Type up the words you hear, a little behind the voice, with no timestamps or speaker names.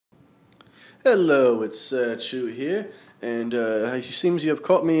Hello, it's Chu here, and it seems you have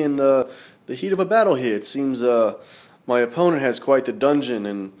caught me in the heat of a battle here. It seems my opponent has quite the dungeon,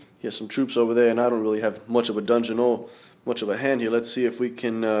 and he has some troops over there, and I don't really have much of a dungeon or much of a hand here. Let's see if we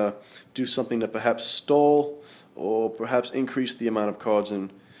can do something to perhaps stall or perhaps increase the amount of cards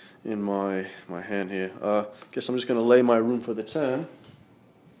in my hand here. Guess I'm just going to lay my room for the turn,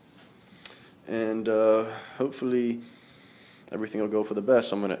 and hopefully everything will go for the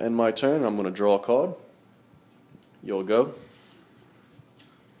best. I'm going to end my turn. I'm going to draw a card. You'll go.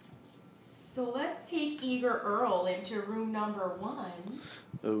 So let's take Eager Earl into room number 1.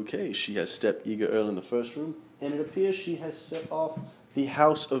 Okay, she has stepped Eager Earl in the first room, and it appears she has set off the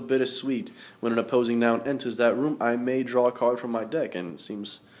House of Bittersweet. When an opposing noun enters that room, I may draw a card from my deck, and it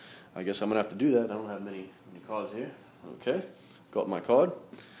seems, I guess I'm going to have to do that. I don't have many cards here. Okay, got my card.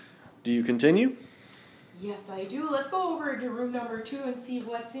 Do you continue? Yes, I do. Let's go over to room number 2 and see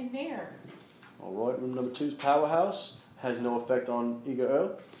what's in there. Alright, room number 2's Powerhouse has no effect on Eager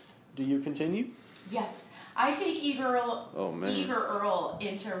Earl. Do you continue? Yes, I take Eager Earl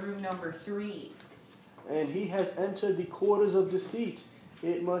into room number 3. And he has entered the quarters of Deceit.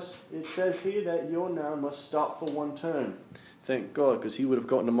 It says here that your noun must stop for 1 turn. Thank God, because he would have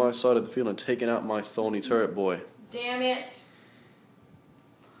gotten to my side of the field and taken out my thorny turret boy. Damn it.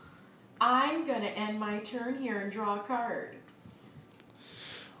 I'm going to end my turn here and draw a card.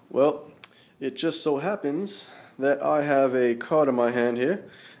 Well, it just so happens that I have a card in my hand here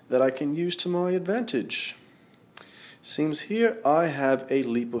that I can use to my advantage. Seems here I have a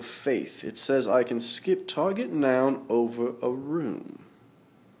leap of faith. It says I can skip target noun over a room.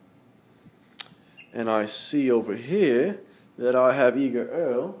 And I see over here that I have Eager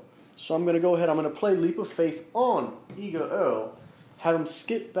Earl. So I'm going to go ahead, I'm going to play leap of faith on Eager Earl. Have him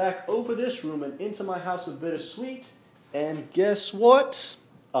skip back over this room and into my House of Bittersweet. And guess what?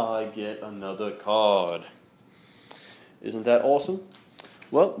 I get another card. Isn't that awesome?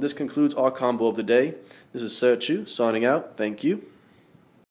 Well, this concludes our combo of the day. This is Sir Chu signing out. Thank you.